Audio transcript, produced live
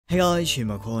Hey guys,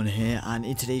 Huma Corn here, and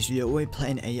in today's video we're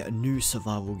playing a new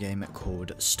survival game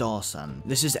called Star Sand.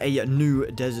 This is a new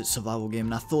desert survival game,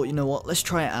 and I thought, you know what, let's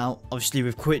try it out. Obviously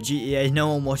we've quit GTA,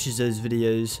 no one watches those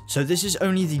videos, so this is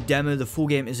only the demo. The full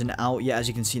game isn't out yet, as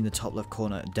you can see in the top left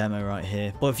corner, demo right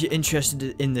here. But if you're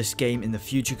interested in this game in the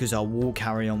future, because I will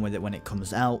carry on with it when it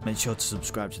comes out, make sure to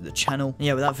subscribe to the channel. And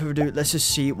yeah, without further ado, let's just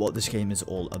see what this game is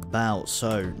all about.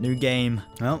 So, new game.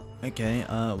 Well, okay,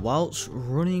 whilst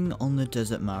running on the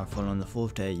desert marathon on the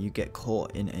 4th day, you get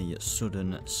caught in a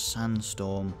sudden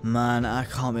sandstorm. Man, I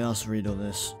can't be asked to read all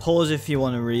this. Pause if you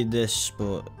want to read this,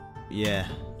 but yeah.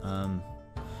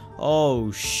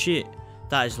 Oh shit,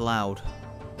 that is loud.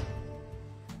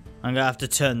 I'm gonna have to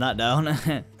turn that down.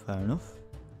 Fair enough.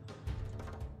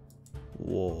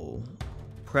 Whoa.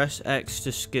 Press X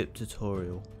to skip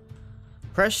tutorial.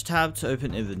 Press tab to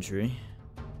open inventory.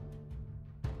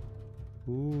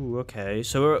 Ooh, okay.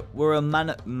 So we're a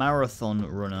marathon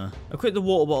runner. Equip the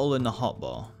water bottle in the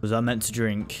hotbar. Was I meant to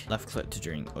drink? Left click to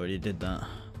drink. Already did that.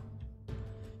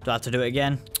 Do I have to do it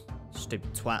again?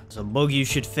 Stupid twat. It's a bug you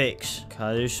should fix. Can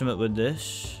I do something with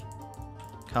this?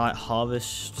 Can I like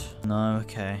harvest? No,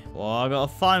 okay. Well, I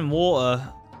gotta find water.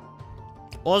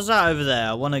 What's that over there?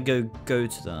 I want to go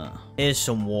to that. Here's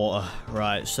some water.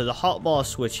 Right, so the hotbar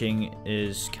switching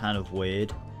is kind of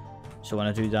weird. So when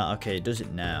I do that, okay, it does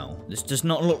it now. This does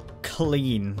not look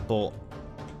clean, but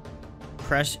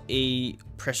press E,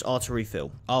 press R to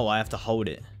refill. Oh, I have to hold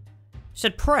it. It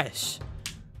said press.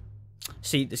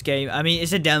 See, this game, I mean,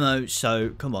 it's a demo, so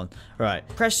come on. Right,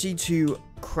 press C to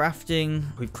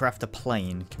crafting. We craft a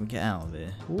plane. Can we get out of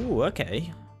here? Ooh,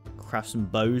 okay. Craft some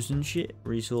bows and shit.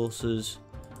 Resources.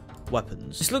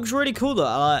 Weapons. This looks really cool though.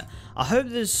 I hope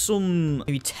there's some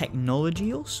maybe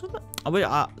technology or something. I would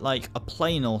like a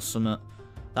plane or something.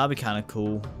 That'd be kind of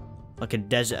cool. Like a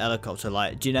desert helicopter.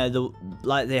 Like, do you know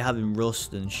like they have in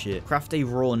Rust and shit? Craft a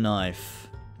raw knife.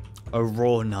 A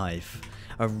raw knife.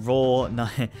 A raw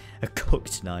knife. A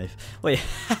cooked knife. Wait,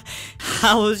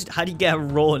 how do you get a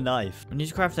raw knife? We need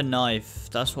to craft a knife.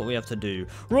 That's what we have to do.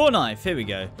 Raw knife. Here we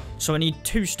go. So I need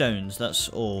 2 stones. That's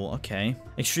all. Okay.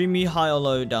 Extremely high or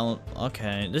low down.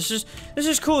 Okay. This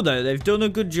is cool though. They've done a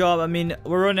good job. I mean,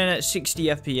 we're running at 60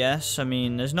 FPS. I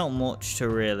mean, there's not much to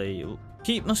really.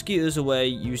 Keep mosquitoes away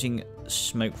using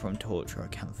smoke from torch or a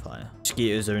campfire.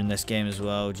 Mosquitoes are in this game as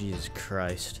well. Jesus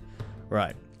Christ.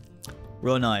 Right.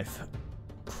 Raw knife.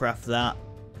 Craft that.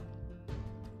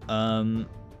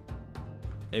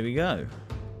 Here we go.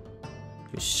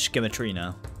 Just skim a tree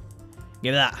now.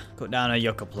 Give me that. Cut down a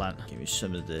yucca plant. Give me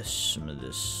some of this. Some of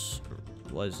this.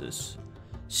 What is this?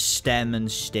 Stem and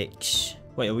sticks.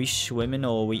 Wait, are we swimming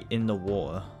or are we in the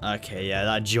water? Okay, yeah,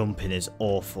 that jumping is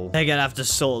awful. They're gonna have to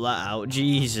sort that out.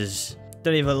 Jesus.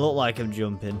 Don't even look like I'm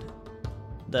jumping.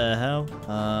 The hell?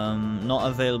 Not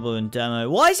available in demo.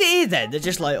 Why is it here then? They're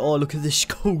just like, oh, look at this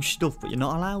cool stuff, but you're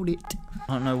not allowed it.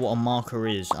 I don't know what a marker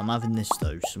is. I'm having this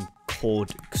though.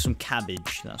 Some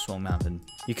cabbage. That's what I'm having.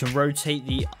 You can rotate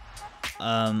the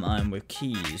iron with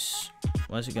keys.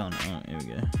 Where's it gone? Oh, here we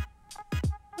go.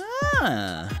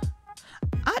 Ah.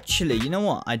 Actually, you know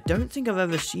what? I don't think I've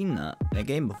ever seen that in a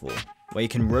game before, where you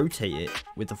can rotate it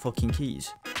with the fucking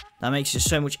keys. That makes it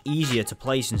so much easier to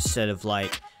place instead of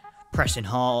like pressing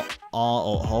R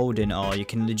or holding R. You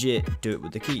can legit do it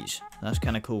with the keys. That's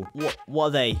kind of cool. What are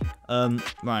they?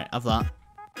 Right, have that.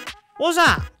 What's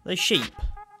that? They're sheep.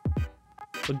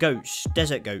 Or goats.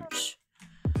 Desert goats.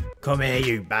 Come here,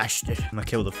 you bastard. I'm gonna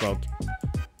kill the frog.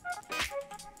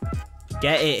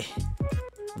 Get it.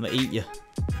 I'm gonna eat you.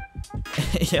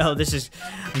 Yo, this is.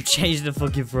 I'm changing the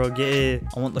fucking frog. Get here.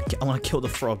 I want to kill the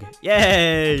frog.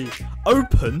 Yay!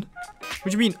 Open?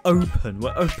 What do you mean open?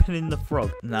 We're opening the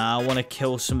frog. Nah, I want to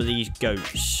kill some of these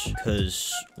goats.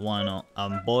 Because why not?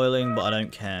 I'm boiling, but I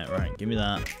don't care. Right, give me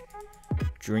that.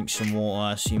 Drink some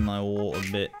water. I see my water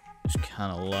bit. It's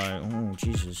kind of low. Oh,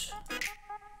 Jesus.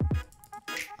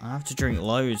 I have to drink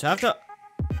loads. I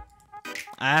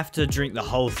have to drink the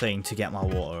whole thing to get my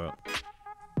water up.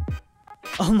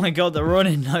 Oh my god, they're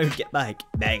running. No, get back.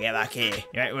 Get back here.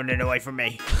 You ain't running away from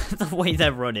me. The way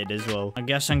they're running as well. I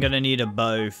guess I'm going to need a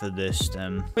bow for this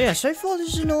then. But yeah, so far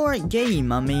this is an alright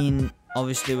game. I mean,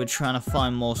 obviously we're trying to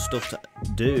find more stuff to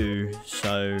do.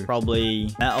 So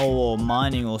probably metal or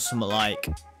mining or something like,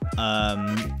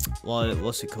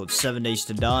 what's it called? 7 Days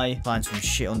to Die. Find some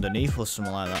shit underneath or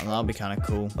something like that. That'll be kind of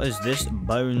cool. What is this?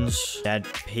 Bones. Dead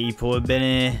people have been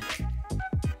here.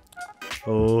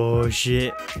 Oh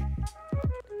shit.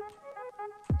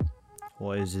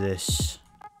 What is this?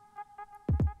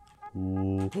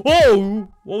 Ooh. Whoa!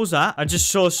 What was that? I just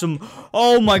saw some...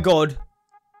 Oh my god.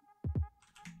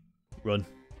 Run.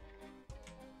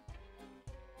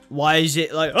 Why is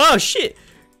it like... Oh, shit!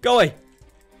 Go away.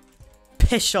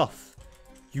 Piss off.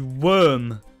 You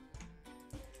worm.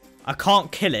 I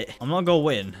can't kill it. I'm not gonna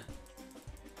win.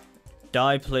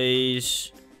 Die,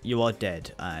 please. You are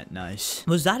dead. Alright, nice.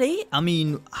 Was that it? I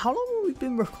mean, how long have we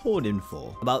been recording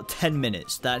for? About 10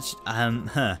 minutes. That's, You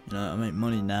know, I make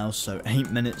money now, so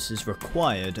 8 minutes is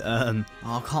required. I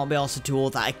can't be asked to do all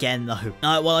that again, though.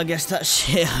 Alright, well, I guess that's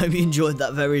it. I hope you enjoyed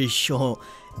that very short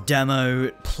demo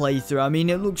playthrough. I mean,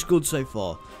 it looks good so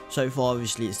far. So far,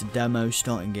 obviously, it's a demo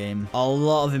starting game. A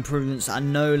lot of improvements. I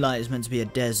know, like, it's meant to be a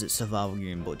desert survival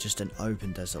game, but just an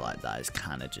open desert like that is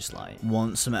kind of just, like,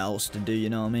 want something else to do, you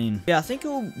know what I mean? Yeah, I think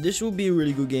this will be a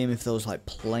really good game if there was, like,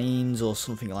 plains or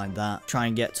something like that. Try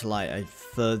and get to, like, a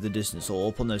further distance or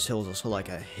up on those hills. I saw, like,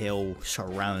 a hill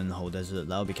surrounding the whole desert.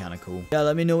 That would be kind of cool. Yeah,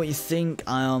 let me know what you think.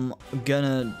 I'm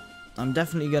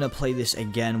definitely gonna play this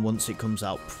again once it comes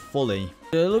out fully.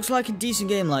 It looks like a decent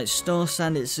game, like Star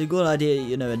Sand. It's a good idea,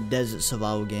 you know, a desert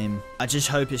survival game. I just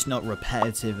hope it's not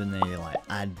repetitive and they like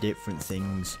add different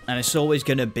things. And it's always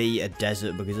gonna be a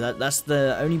desert because that's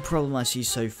the only problem I see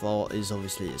so far is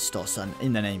obviously it's Star Sand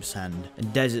in the name Sand, a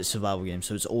desert survival game.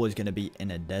 So it's always gonna be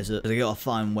in a desert. They gotta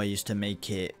find ways to make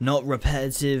it not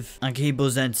repetitive and keep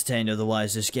us entertained.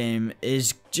 Otherwise, this game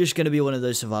is just gonna be one of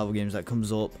those survival games that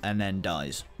comes up and then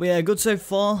dies. But yeah, good so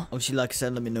far. Obviously, like I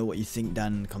said, let me know what you think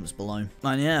down in the comments below.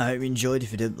 And yeah, I hope you enjoyed.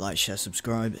 If you did, like, share,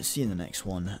 subscribe. See you in the next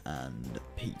one, and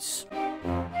peace.